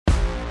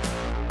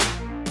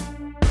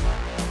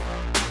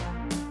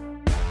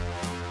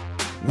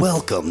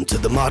Welcome to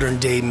the Modern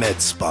Day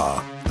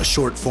MedSpa, a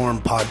short-form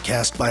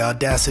podcast by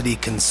Audacity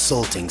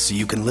Consulting so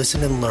you can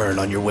listen and learn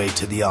on your way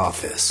to the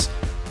office.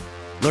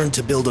 Learn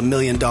to build $1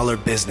 million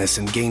business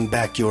and gain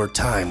back your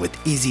time with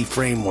easy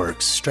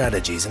frameworks,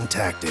 strategies, and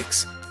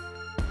tactics.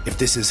 If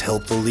this is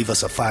helpful, leave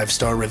us a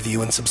 5-star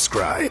review and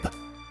subscribe.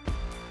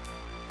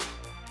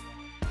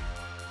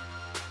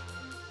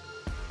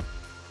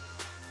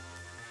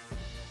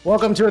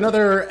 Welcome to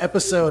another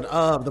episode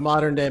of the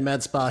Modern Day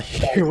MedSpa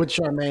here with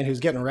Charmaine, who's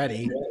getting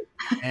ready.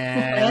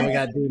 And we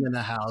got Dean in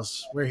the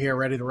house. We're here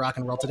ready to rock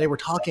and roll. Today we're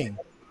talking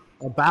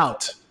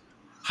about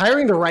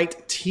hiring the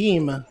right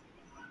team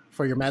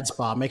for your med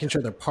spa, making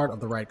sure they're part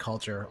of the right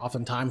culture.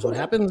 Oftentimes what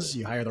happens,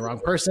 you hire the wrong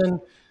person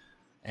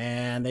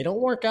and they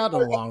don't work out in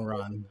the long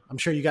run. I'm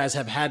sure you guys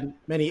have had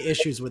many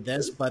issues with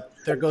this, but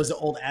there goes the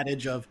old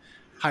adage of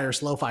hire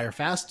slow, fire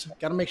fast.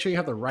 Got to make sure you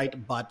have the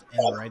right butt in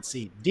the right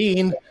seat.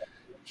 Dean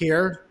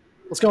here.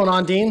 What's going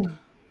on, Dean?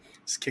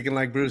 It's kicking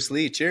like Bruce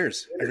Lee.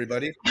 Cheers,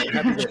 everybody.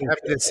 Happy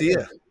to see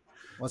you.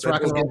 Let's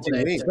rock and roll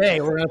today. Today,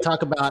 we're going to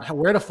talk about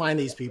where to find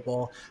these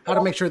people, how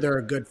to make sure they're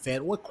a good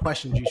fit, what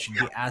questions you should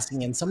be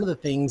asking, and some of the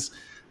things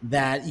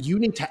that you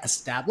need to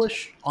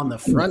establish on the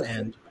front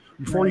end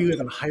before you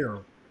even hire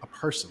a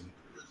person.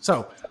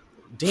 So,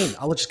 Dean,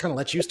 I'll just kind of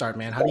let you start,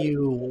 man.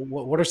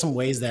 What are some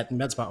ways that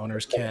med spa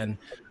owners can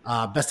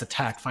best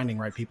attack finding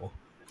right people?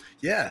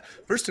 Yeah.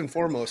 First and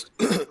foremost,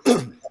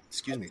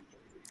 excuse me,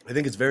 I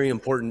think it's very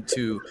important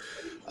to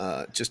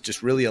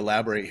just really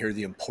elaborate here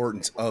the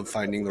importance of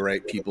finding the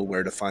right people,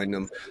 where to find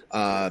them.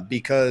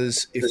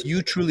 Because if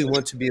you truly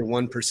want to be a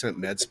 1%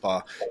 med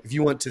spa, if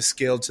you want to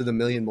scale to the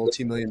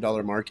multi-million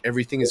dollar mark,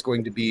 everything is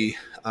going to be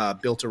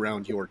built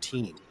around your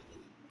team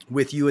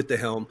with you at the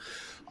helm.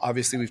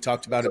 Obviously, we've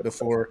talked about it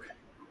before.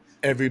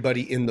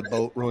 Everybody in the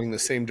boat rowing the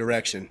same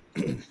direction.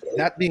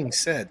 That being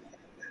said,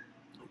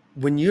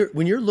 when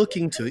you're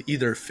looking to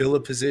either fill a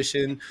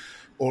position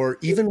or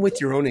even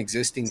with your own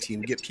existing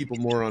team, get people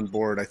more on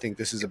board, I think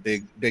this is a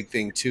big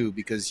thing too,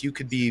 because you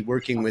could be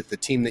working with the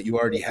team that you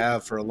already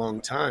have for a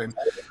long time.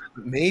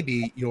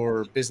 Maybe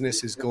your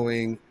business is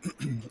going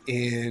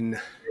in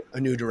a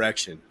new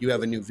direction. You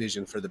have a new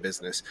vision for the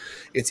business.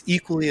 It's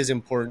equally as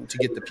important to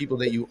get the people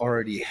that you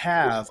already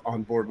have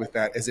on board with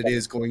that as it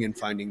is going and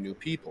finding new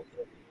people.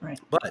 Right.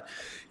 But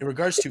in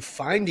regards to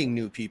finding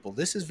new people,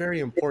 this is very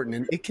important,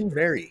 and it can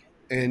vary.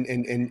 And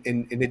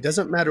it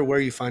doesn't matter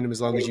where you find them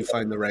as long as you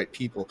find the right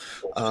people.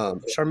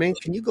 Charmaine,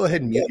 can you go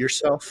ahead and mute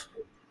yourself?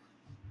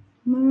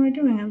 What am I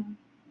doing?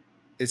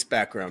 It's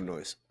background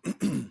noise.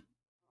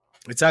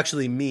 It's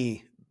actually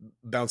me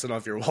bouncing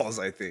off your walls,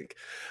 I think.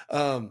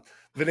 But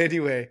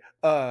anyway,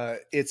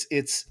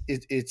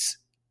 it's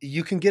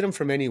you can get them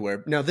from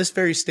anywhere. Now, this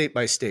varies state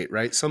by state,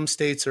 right? Some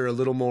states are a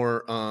little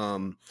more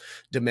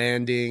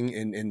demanding,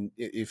 and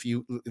if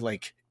you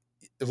like,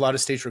 a lot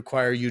of states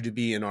require you to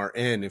be an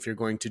RN if you're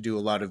going to do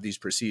a lot of these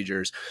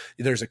procedures.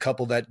 There's a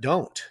couple that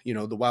don't,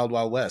 the Wild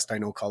Wild West. I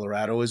know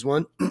Colorado is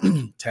one,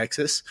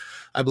 Texas,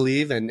 I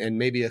believe, and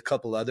maybe a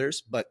couple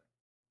others. But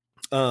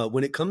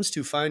when it comes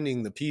to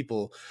finding the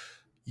people,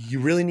 you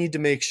really need to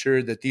make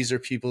sure that these are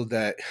people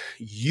that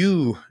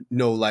you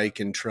know, like,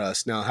 and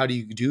trust. Now, how do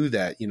you do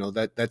that?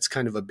 That's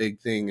kind of a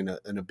big thing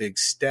and a big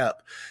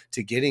step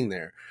to getting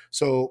there.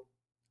 So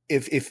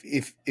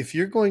if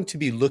you're going to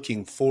be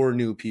looking for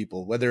new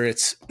people, whether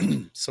it's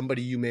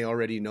somebody you may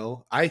already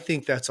know, I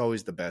think that's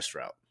always the best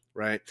route,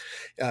 right?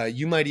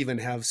 You might even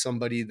have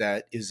somebody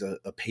that is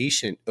a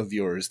patient of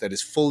yours that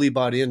is fully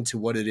bought into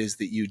what it is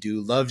that you do,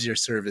 loves your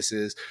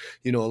services.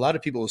 A lot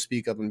of people will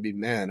speak up and be,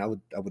 man, I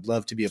would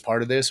love to be a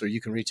part of this, or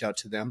you can reach out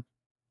to them.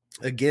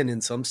 Again,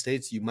 in some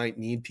states, you might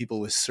need people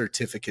with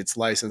certificates,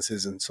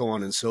 licenses, and so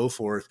on and so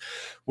forth,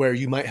 where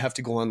you might have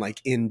to go on like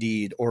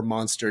Indeed or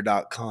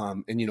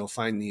monster.com and,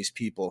 find these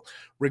people.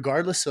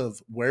 Regardless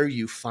of where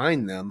you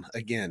find them,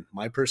 again,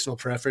 my personal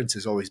preference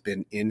has always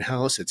been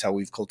in-house. It's how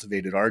we've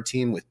cultivated our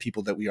team with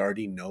people that we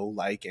already know,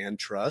 like, and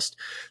trust.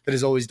 That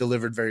has always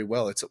delivered very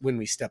well. It's when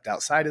we stepped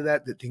outside of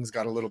that things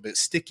got a little bit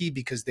sticky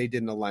because they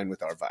didn't align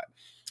with our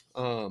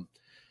vibe.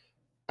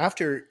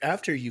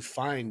 After you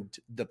find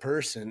the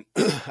person,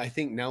 I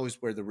think now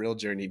is where the real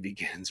journey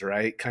begins,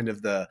 right? Kind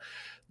of the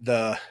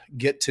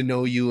get to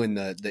know you and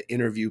the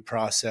interview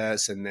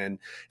process, and then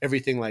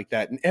everything like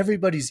that. And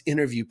everybody's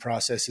interview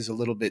process is a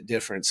little bit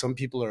different. Some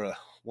people are a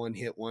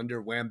one-hit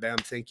wonder, wham, bam,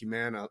 thank you,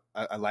 man.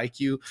 I like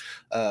you.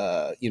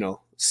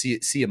 See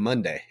you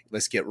Monday.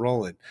 Let's get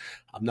rolling.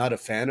 I'm not a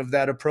fan of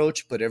that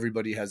approach, but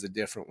everybody has a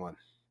different one.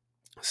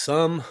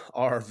 Some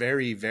are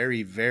very,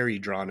 very, very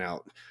drawn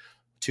out.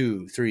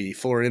 2, 3,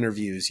 4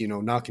 interviews,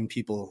 knocking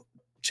people,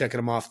 checking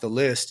them off the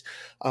list,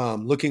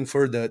 looking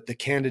for the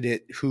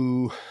candidate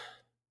who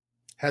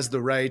has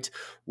the right,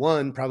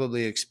 one,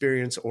 probably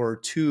experience, or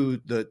two,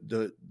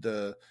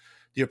 the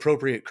the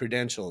appropriate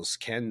credentials.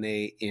 Can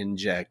they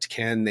inject?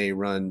 Can they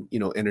run,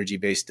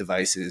 energy-based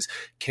devices?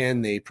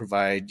 Can they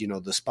provide,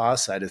 the spa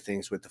side of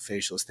things with the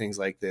facials, things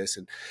like this,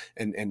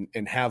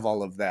 and have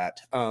all of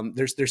that.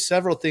 There's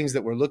several things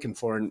that we're looking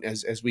for, and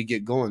as we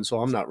get going,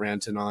 so I'm not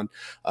ranting on.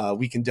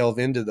 We can delve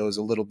into those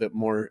a little bit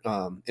more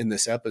in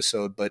this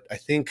episode. But I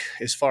think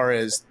as far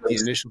as the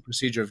initial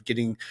procedure of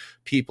getting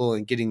people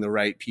and getting the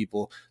right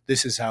people,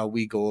 this is how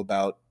we go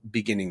about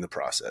beginning the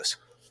process.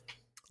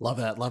 Love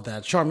that. Love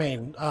that.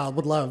 Charmaine,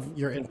 would love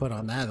your input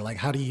on that. Like,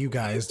 how do you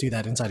guys do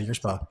that inside of your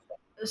spa?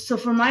 So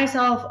for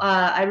myself,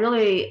 I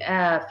really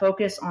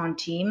focus on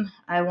team.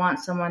 I want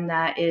someone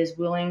that is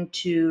willing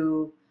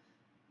to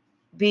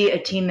be a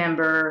team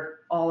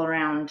member all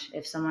around.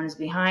 If someone is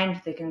behind,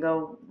 they can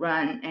go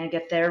run and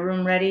get their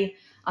room ready.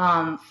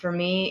 For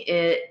me,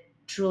 it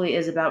truly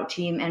is about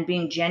team and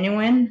being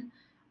genuine,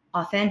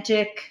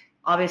 authentic,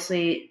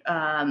 obviously,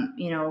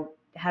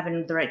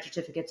 having the right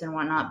certificates and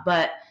whatnot,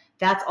 but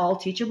that's all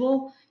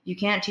teachable. You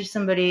can't teach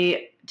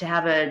somebody to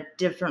have a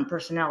different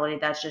personality.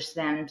 That's just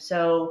them.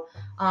 So,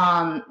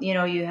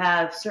 you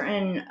have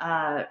certain,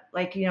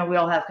 we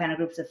all have kind of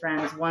groups of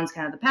friends. One's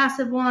kind of the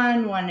passive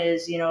one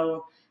is,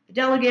 the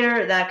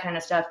delegator, that kind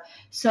of stuff.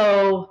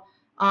 So,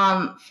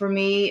 for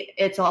me,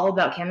 it's all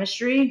about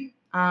chemistry.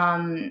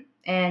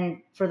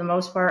 And for the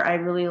most part, I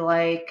really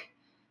like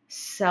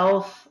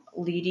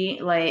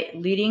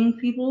leading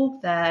people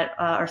that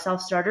are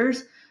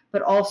self-starters,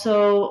 but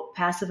also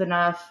passive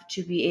enough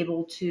to be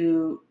able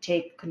to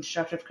take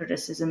constructive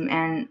criticism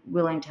and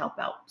willing to help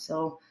out.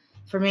 So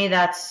for me,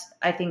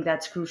 I think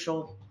that's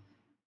crucial.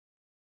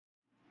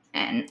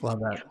 And love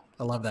that.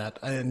 I love that.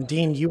 And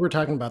Dean, you were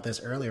talking about this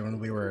earlier when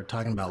we were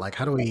talking about like,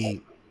 how do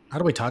we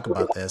talk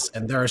about this?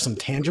 And there are some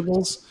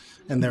tangibles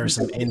and there are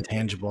some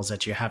intangibles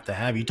that you have to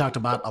have. You talked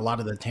about a lot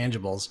of the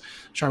tangibles.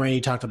 Charmaine,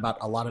 you talked about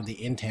a lot of the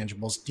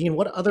intangibles. Dean,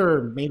 what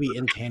other maybe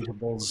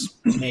intangibles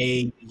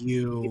may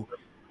you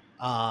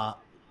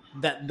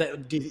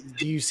do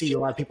you see a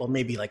lot of people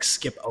maybe like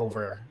skip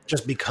over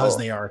just because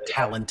they are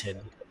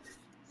talented?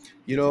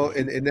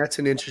 And that's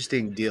an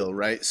interesting deal,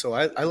 right? So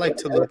I like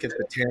to look at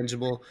the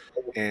tangible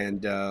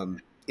and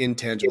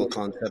intangible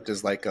concept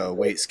as like a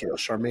weight scale.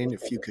 Charmaine,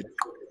 if you could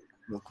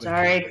real quick.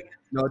 Sorry.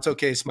 No, it's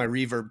okay. It's my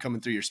reverb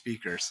coming through your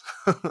speakers.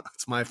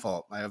 It's my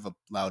fault. I have a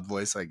loud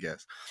voice, I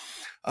guess.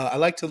 I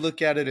like to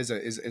look at it as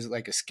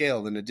like a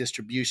scale and a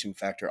distribution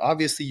factor.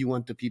 Obviously, you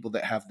want the people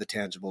that have the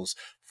tangibles,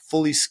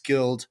 fully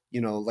skilled,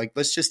 like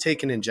let's just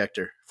take an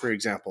injector, for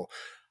example.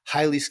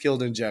 Highly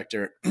skilled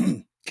injector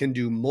can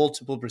do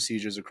multiple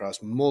procedures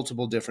across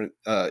multiple different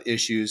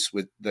issues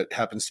that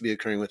happens to be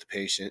occurring with the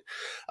patient.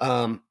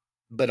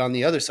 But on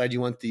the other side,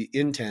 you want the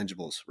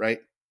intangibles, right?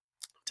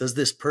 Does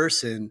this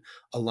person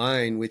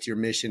align with your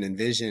mission and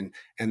vision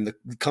and the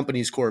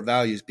company's core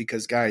values?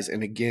 Because guys,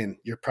 and again,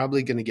 you're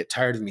probably going to get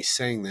tired of me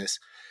saying this,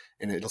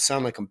 and it'll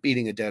sound like I'm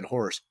beating a dead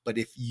horse, but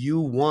if you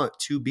want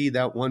to be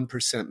that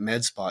 1%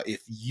 med spa,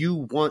 if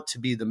you want to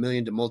be the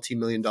million to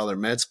multi-million dollar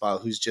med spa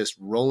who's just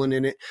rolling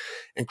in it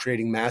and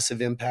creating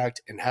massive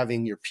impact and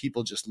having your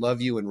people just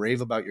love you and rave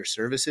about your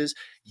services,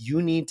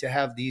 you need to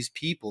have these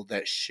people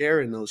that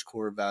share in those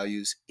core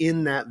values,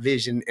 in that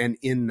vision and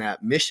in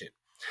that mission.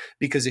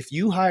 Because if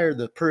you hire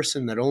the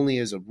person that only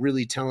is a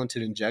really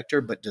talented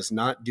injector but does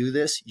not do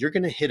this, you're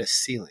going to hit a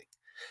ceiling.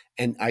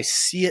 And I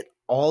see it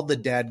all the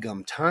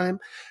dadgum time.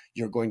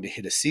 You're going to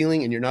hit a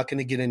ceiling and you're not going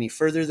to get any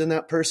further than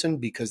that person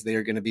because they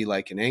are going to be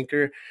like an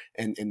anchor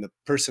and the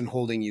person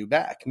holding you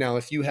back. Now,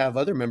 if you have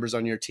other members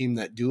on your team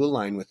that do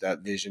align with that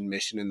vision,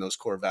 mission, and those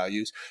core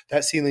values,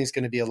 that ceiling is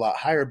going to be a lot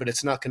higher, but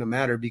it's not going to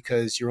matter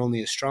because you're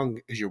only as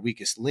strong as your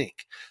weakest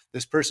link.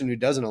 This person who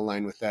doesn't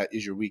align with that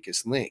is your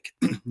weakest link.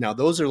 Now,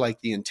 those are like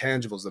the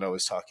intangibles that I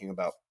was talking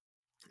about.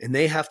 And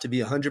they have to be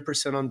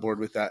 100% on board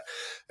with that.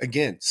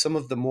 Again, some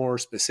of the more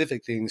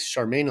specific things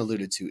Charmaine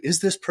alluded to. Is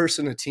this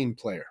person a team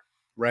player,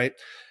 right?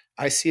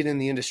 I see it in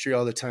the industry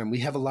all the time. We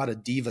have a lot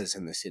of divas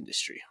in this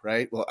industry,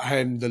 right? Well,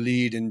 I'm the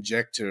lead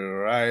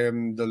injector, or I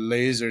am the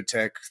laser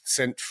tech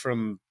sent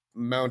from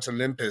Mount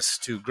Olympus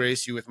to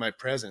grace you with my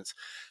presence.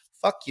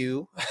 Fuck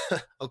you.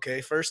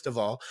 Okay, first of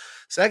all.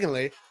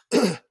 Secondly,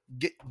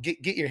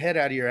 get your head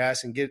out of your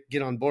ass and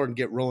get on board and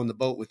get rowing the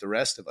boat with the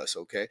rest of us.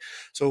 Okay.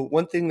 So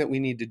one thing that we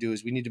need to do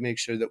is we need to make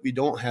sure that we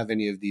don't have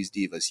any of these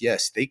divas.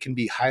 Yes, they can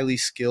be highly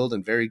skilled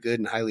and very good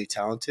and highly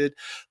talented,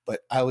 but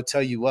I would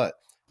tell you what,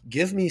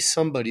 give me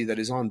somebody that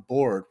is on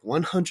board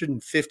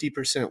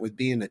 150% with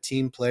being a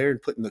team player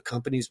and putting the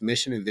company's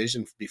mission and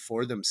vision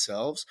before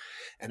themselves.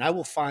 And I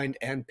will find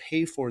and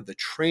pay for the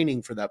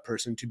training for that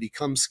person to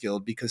become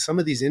skilled, because some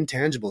of these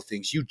intangible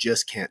things you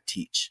just can't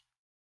teach.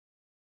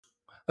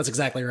 That's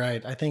exactly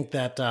right. I think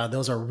that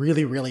those are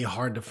really, really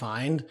hard to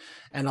find.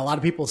 And a lot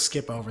of people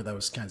skip over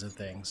those kinds of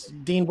things.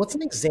 Dean, what's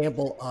an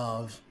example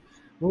of,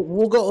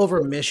 we'll go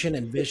over mission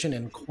and vision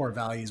and core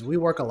values. We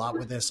work a lot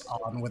with this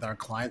with our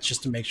clients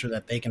just to make sure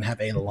that they can have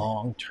a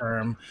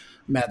long-term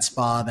med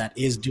spa that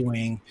is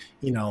doing,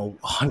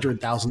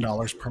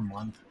 $100,000 per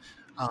month.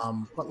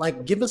 But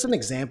like, give us an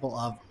example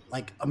of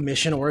like a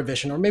mission or a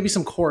vision, or maybe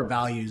some core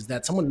values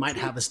that someone might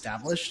have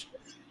established,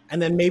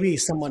 and then maybe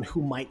someone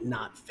who might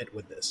not fit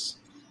with this?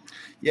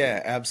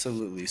 Yeah,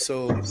 absolutely.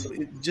 So,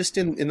 just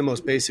in the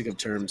most basic of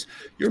terms,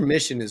 your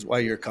mission is why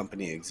your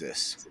company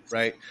exists,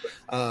 right?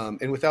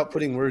 And without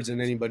putting words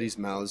in anybody's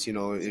mouths,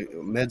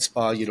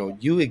 MedSpa,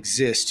 you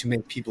exist to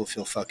make people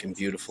feel fucking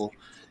beautiful,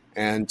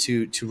 and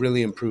to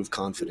really improve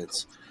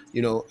confidence.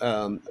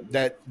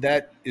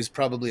 That is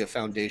probably a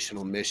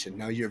foundational mission.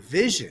 Now, your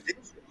vision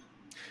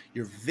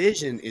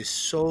is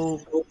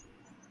so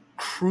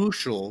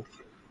crucial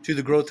to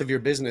the growth of your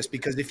business,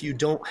 because if you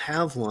don't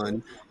have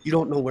one, you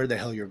don't know where the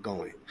hell you're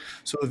going.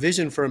 So a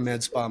vision for a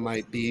med spa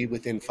might be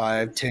within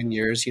 5-10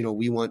 years,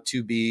 we want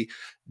to be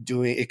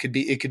doing, it could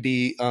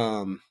be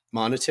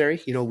monetary.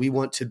 We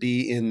want to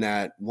be in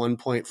that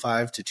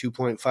 1.5 to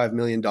 2.5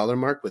 million dollar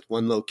mark with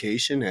one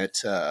location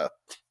at I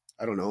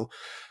don't know,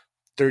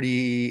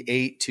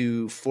 38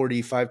 to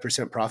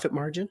 45% profit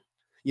margin.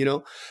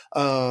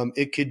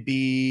 It could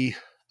be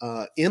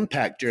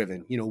impact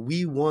driven.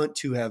 We want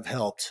to have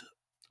helped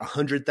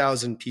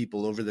 100,000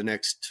 people over the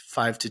next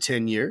 5 to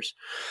 10 years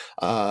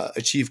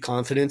achieve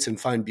confidence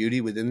and find beauty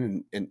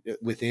within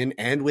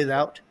and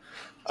without.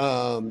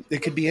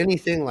 It could be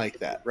anything like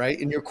that, right?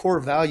 And your core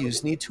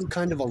values need to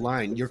kind of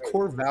align. Your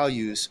core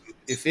values,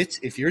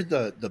 if you're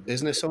the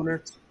business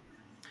owner,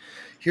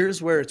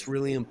 here's where it's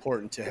really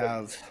important to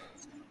have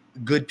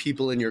good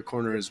people in your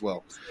corner as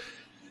well.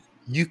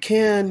 You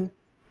can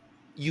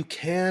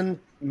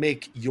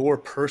make your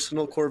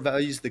personal core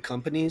values the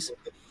company's,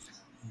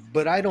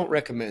 but I don't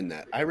recommend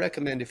that. I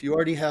recommend, if you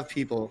already have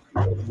people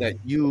that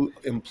you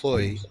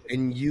employ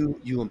and you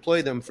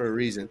employ them for a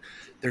reason,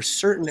 there's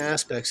certain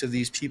aspects of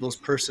these people's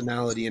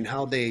personality and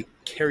how they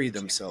carry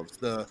themselves,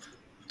 the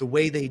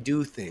way they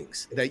do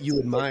things that you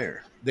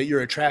admire, that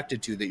you're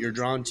attracted to, that you're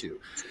drawn to.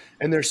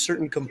 And there's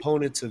certain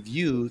components of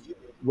you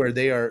where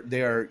they are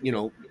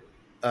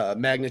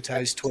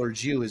magnetized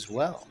towards you as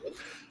well.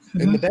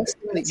 And the best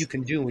thing that you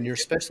can do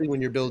especially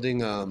when you're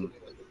building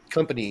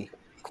company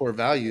core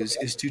values,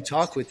 is to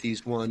talk with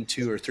these 1,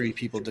 2, or 3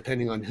 people,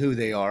 depending on who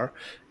they are,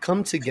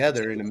 come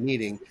together in a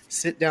meeting,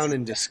 sit down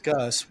and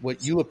discuss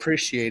what you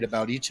appreciate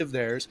about each of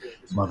theirs.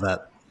 Love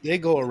that. They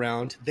go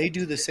around, they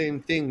do the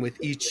same thing with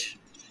each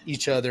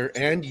other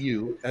and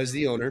you as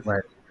the owner.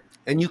 Right.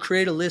 And you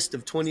create a list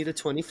of 20 to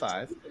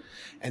 25.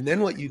 And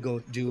then what you go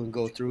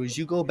through is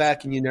you go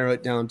back and you narrow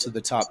it down to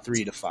the top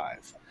 3 to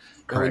 5.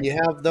 And when you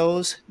have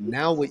those,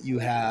 now what you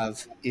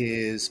have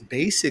is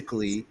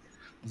basically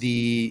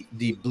the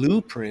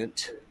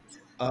blueprint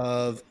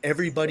of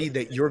everybody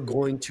that you're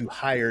going to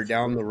hire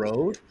down the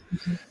road.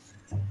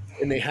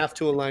 And they have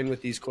to align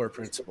with these core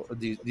principles,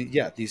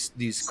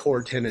 these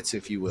core tenets,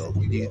 if you will,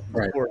 these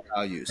core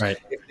values. Right.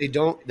 If they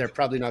don't, they're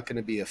probably not going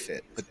to be a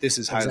fit. But this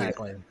is highly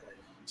Exactly.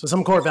 So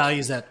some core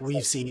values that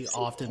we see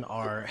often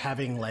are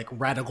having like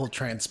radical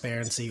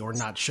transparency or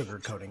not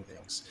sugarcoating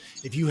things.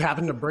 If you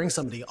happen to bring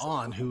somebody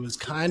on who's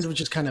kind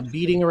of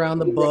beating around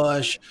the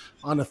bush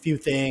on a few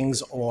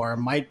things, or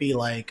might be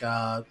like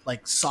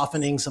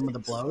softening some of the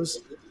blows,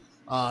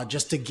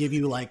 just to give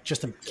you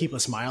just to keep a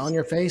smile on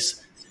your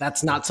face,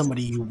 that's not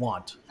somebody you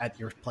want at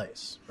your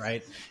place,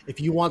 right?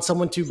 If you want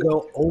someone to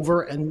go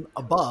over and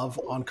above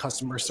on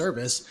customer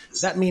service,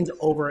 that means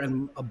over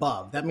and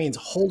above. That means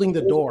holding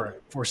the door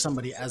for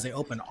somebody as they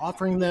open,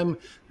 offering them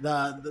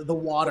the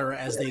water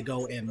as they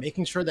go in,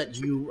 making sure that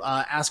you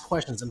ask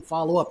questions and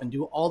follow up and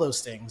do all those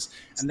things.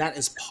 And that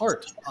is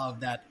part of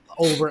that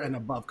over and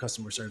above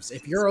customer service.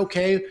 If you're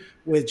okay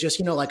with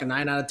just, like a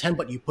 9 out of 10,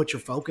 but you put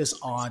your focus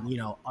on,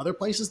 other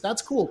places,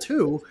 that's cool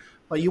too.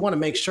 But you want to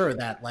make sure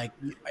that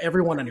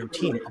everyone on your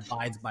team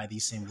abides by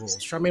these same rules.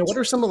 Charmaine, what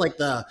are some of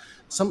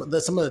some of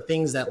the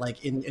things that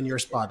in your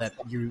spa that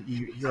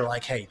you're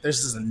like, hey,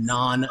 this is a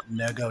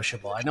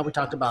non-negotiable? I know we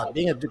talked about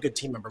being a good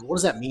team member, but what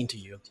does that mean to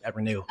you at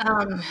Renew?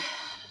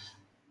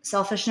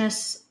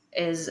 Selfishness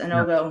is a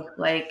no-go.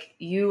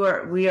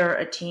 We are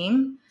a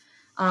team,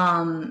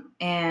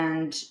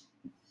 and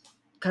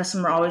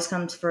customer always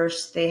comes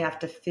first. They have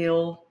to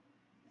feel,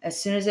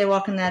 as soon as they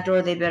walk in that door,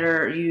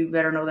 you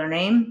better know their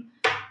name.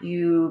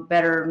 You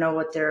better know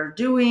what they're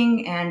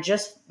doing, and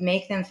just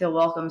make them feel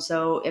welcome.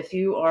 So if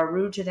you are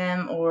rude to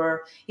them,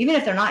 or even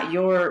if they're not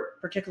your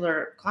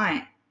particular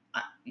client,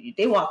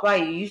 they walk by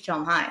you tell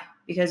them hi,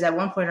 because at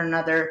one point or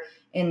another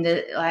on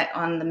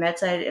the med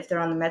side, if they're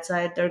on the med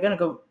side, they're going to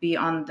go be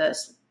on the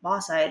spa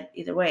side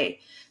either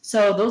way.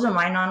 So those are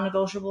my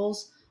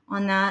non-negotiables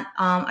on that.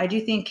 I do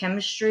think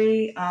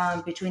chemistry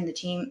between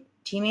the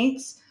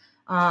teammates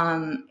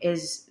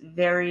is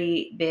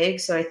very big.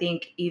 So I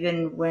think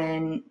even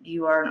when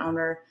you are an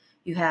owner,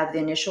 you have the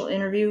initial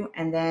interview,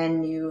 and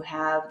then you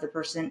have the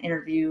person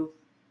interview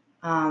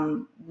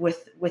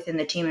within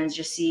the team, and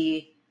just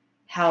see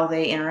how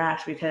they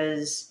interact,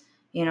 because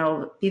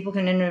people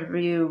can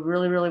interview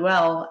really, really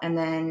well and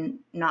then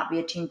not be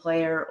a team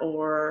player,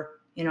 or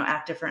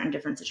act different in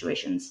different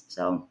situations.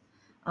 So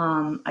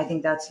I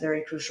think that's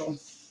very crucial.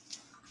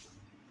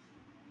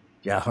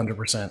 Yeah,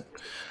 100%.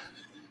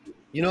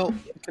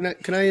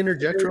 Can I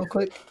interject real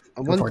quick?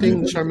 One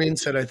thing Charmaine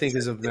said, I think,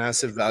 is of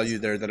massive value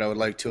there that I would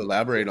like to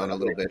elaborate on a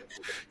little bit.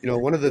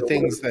 One of the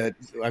things that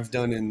I've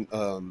done in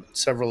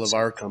several of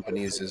our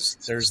companies is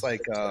there's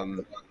like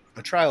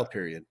a trial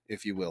period,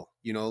 if you will,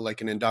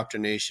 like an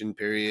indoctrination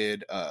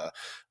period, a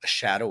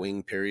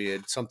shadowing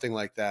period, something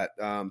like that,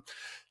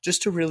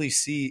 just to really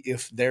see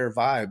if their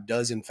vibe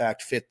does in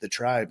fact fit the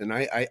tribe. And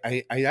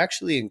I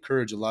actually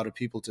encourage a lot of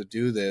people to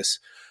do this.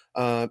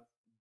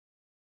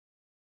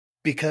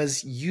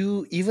 Because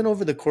even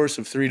over the course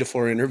of 3 to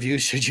 4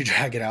 interviews, should you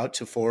drag it out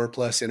to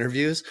 4+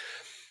 interviews,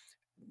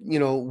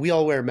 we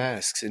all wear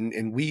masks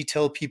and we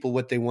tell people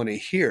what they want to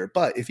hear.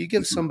 But if you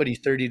give somebody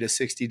 30 to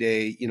 60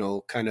 day,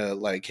 kind of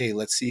like, hey,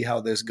 let's see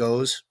how this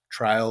goes,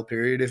 trial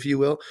period, if you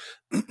will,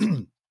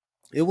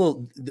 it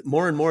will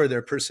more and more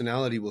their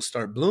personality will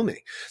start blooming.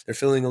 They're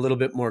feeling a little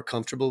bit more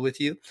comfortable with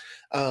you.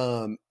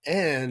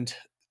 And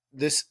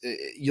this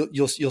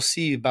you'll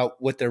see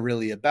about what they're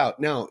really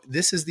about. Now,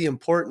 this is the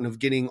important of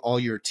getting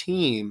all your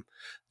team,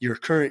 your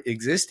current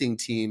existing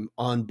team,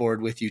 on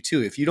board with you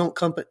too. If you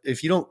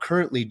don't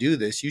currently do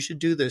this, you should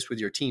do this with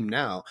your team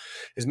now.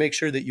 Is make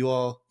sure that you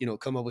all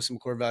come up with some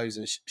core values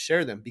and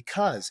share them.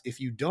 Because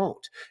if you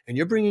don't, and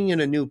you're bringing in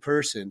a new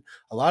person,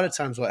 a lot of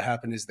times what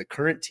happens is the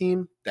current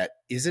team that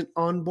isn't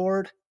on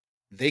board,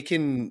 they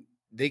can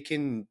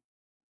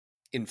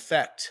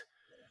infect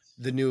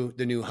the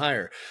new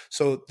hire.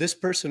 So this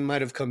person might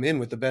have come in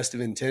with the best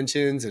of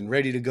intentions and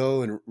ready to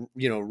go and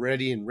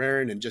ready and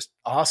raring and just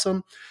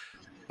awesome.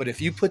 But if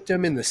you put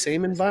them in the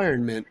same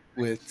environment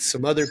with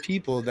some other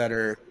people that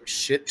are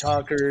shit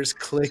talkers,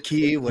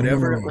 cliquey,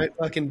 whatever it might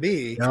fucking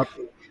be,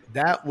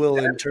 that will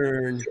in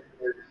turn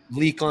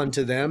leak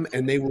onto them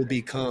and they will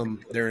become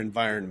their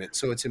environment.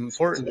 So it's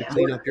important to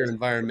clean up your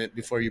environment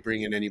before you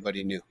bring in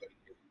anybody new.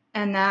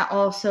 And that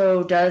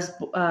also does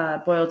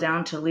boil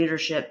down to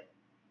leadership.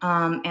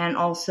 And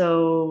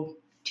also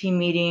team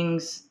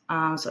meetings,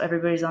 so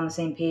everybody's on the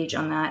same page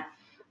on that.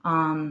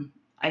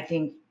 I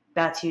think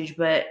that's huge,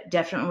 but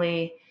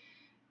definitely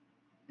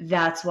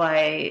that's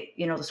why,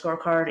 the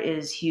scorecard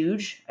is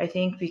huge, I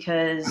think,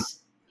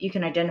 because you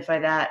can identify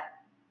that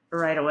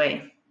right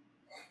away.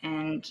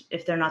 And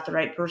if they're not the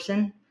right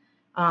person,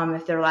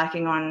 if they're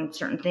lacking on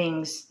certain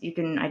things, you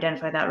can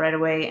identify that right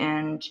away,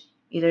 and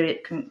either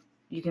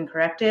you can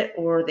correct it,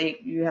 or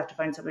you have to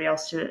find somebody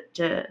else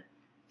to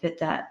fit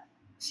that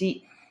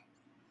seat.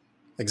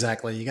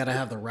 Exactly. You got to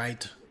have the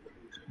right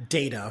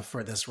data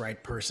for this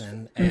right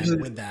person. And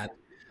with that,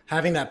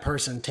 having that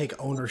person take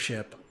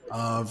ownership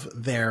of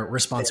their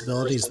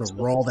responsibilities, the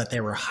role that they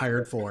were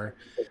hired for.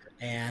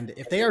 And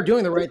if they are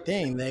doing the right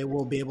thing, they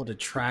will be able to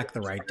track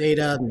the right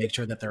data, make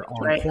sure that they're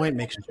on point,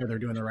 making sure they're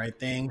doing the right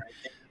thing.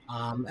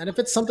 And if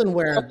it's something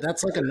where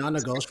that's like a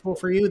non-negotiable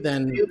for you,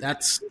 then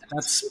that's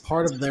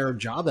part of their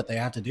job that they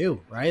have to do,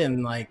 right?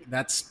 And like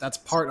that's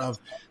part of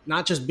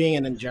not just being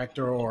an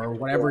injector or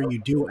whatever you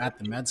do at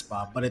the med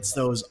spa, but it's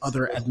those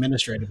other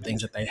administrative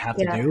things that they have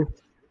to do.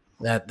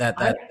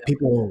 That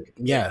people,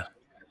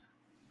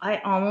 I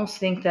almost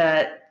think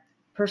that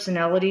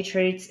personality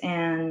traits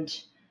and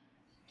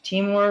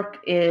teamwork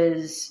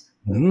is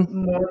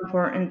more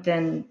important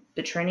than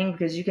the training,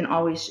 because you can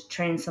always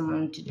train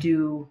someone to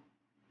do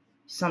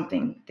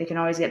something. They can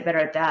always get better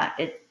at that.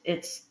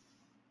 It's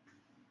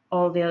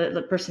all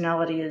the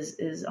personality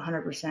is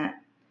 100%,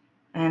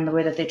 and the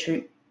way that they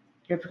treat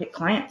your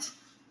clients.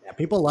 Yeah,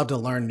 people love to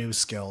learn new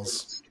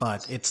skills,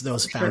 but it's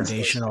those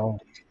foundational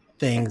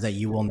things that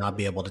you will not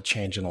be able to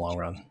change in the long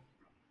run.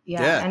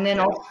 Yeah. And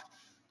then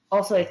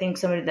also I think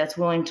somebody that's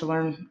willing to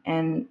learn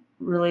and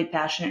really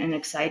passionate and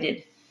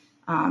excited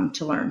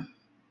to learn.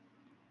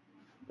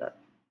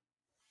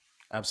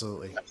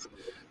 Absolutely.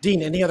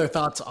 Dean, any other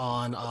thoughts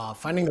on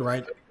finding the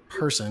right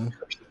person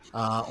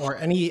or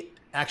any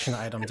action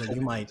items that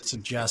you might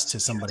suggest to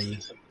somebody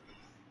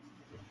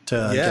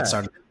to get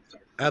started?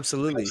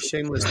 Absolutely.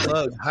 Shameless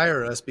plug.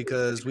 Hire us,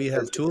 because we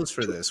have tools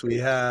for this. We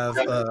have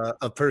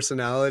a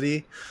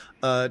personality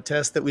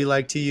test that we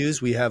like to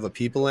use. We have a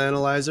people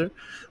analyzer.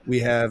 We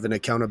have an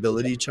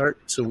accountability chart,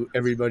 so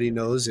everybody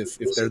knows if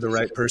they're the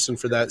right person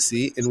for that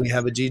seat. And we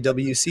have a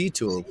GWC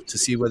tool to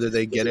see whether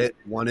they get it,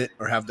 want it,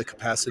 or have the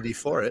capacity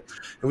for it.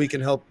 And we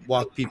can help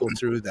walk people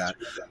through that.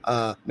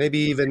 Maybe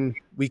even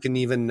we can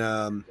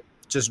even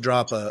just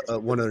drop a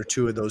one or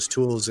two of those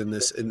tools in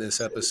this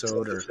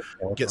episode,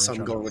 or get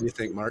something going. What do you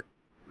think, Mark?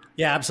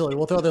 Yeah, absolutely.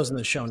 We'll throw those in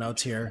the show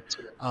notes here.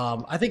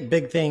 I think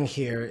big thing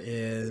here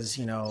is,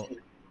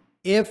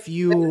 if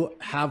you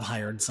have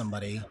hired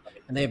somebody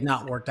and they have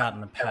not worked out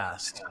in the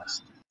past,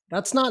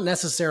 that's not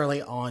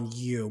necessarily on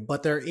you,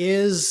 but there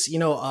is,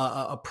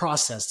 a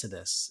process to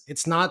this.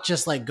 It's not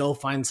just like go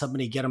find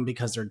somebody, get them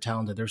because they're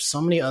talented. There's so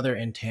many other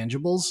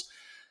intangibles.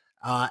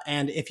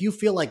 And if you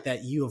feel like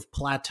that you have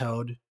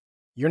plateaued,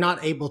 you're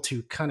not able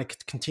to kind of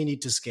continue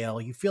to scale.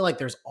 You feel like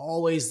there's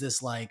always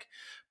this like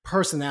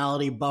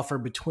personality buffer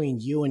between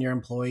you and your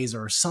employees,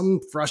 or some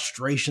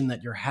frustration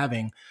that you're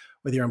having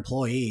with your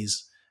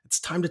employees.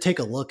 It's time to take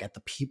a look at the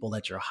people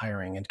that you're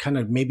hiring and kind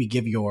of maybe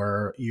give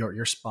your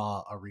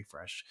spa a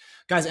refresh.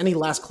 Guys, any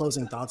last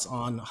closing thoughts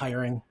on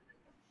hiring?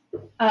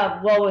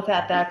 Well, with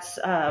that, that's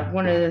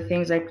one of the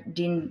things like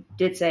Dean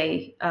did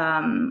say,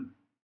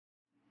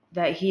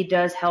 that he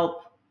does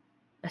help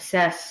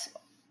assess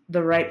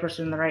the right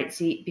person in the right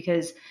seat,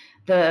 because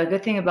the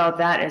good thing about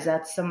that is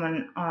that's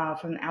someone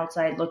from the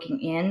outside looking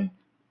in.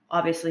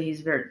 Obviously,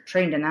 he's very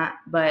trained in that,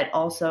 but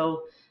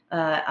also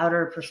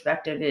outer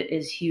perspective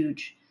is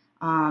huge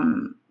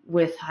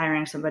with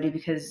hiring somebody,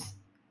 because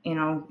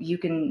you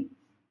can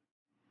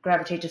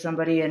gravitate to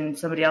somebody and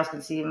somebody else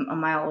can see him a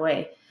mile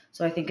away.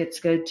 So I think it's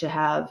good to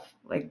have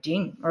like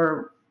Dean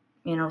or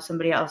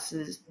somebody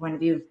else's point of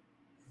view.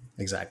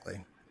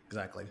 Exactly.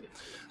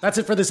 That's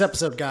it for this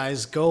episode,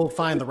 guys. Go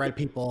find the right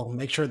people.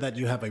 Make sure that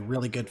you have a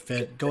really good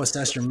fit. Go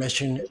assess your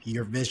mission,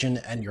 your vision,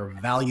 and your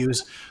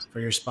values for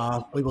your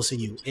spa. We will see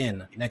you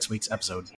in next week's episode.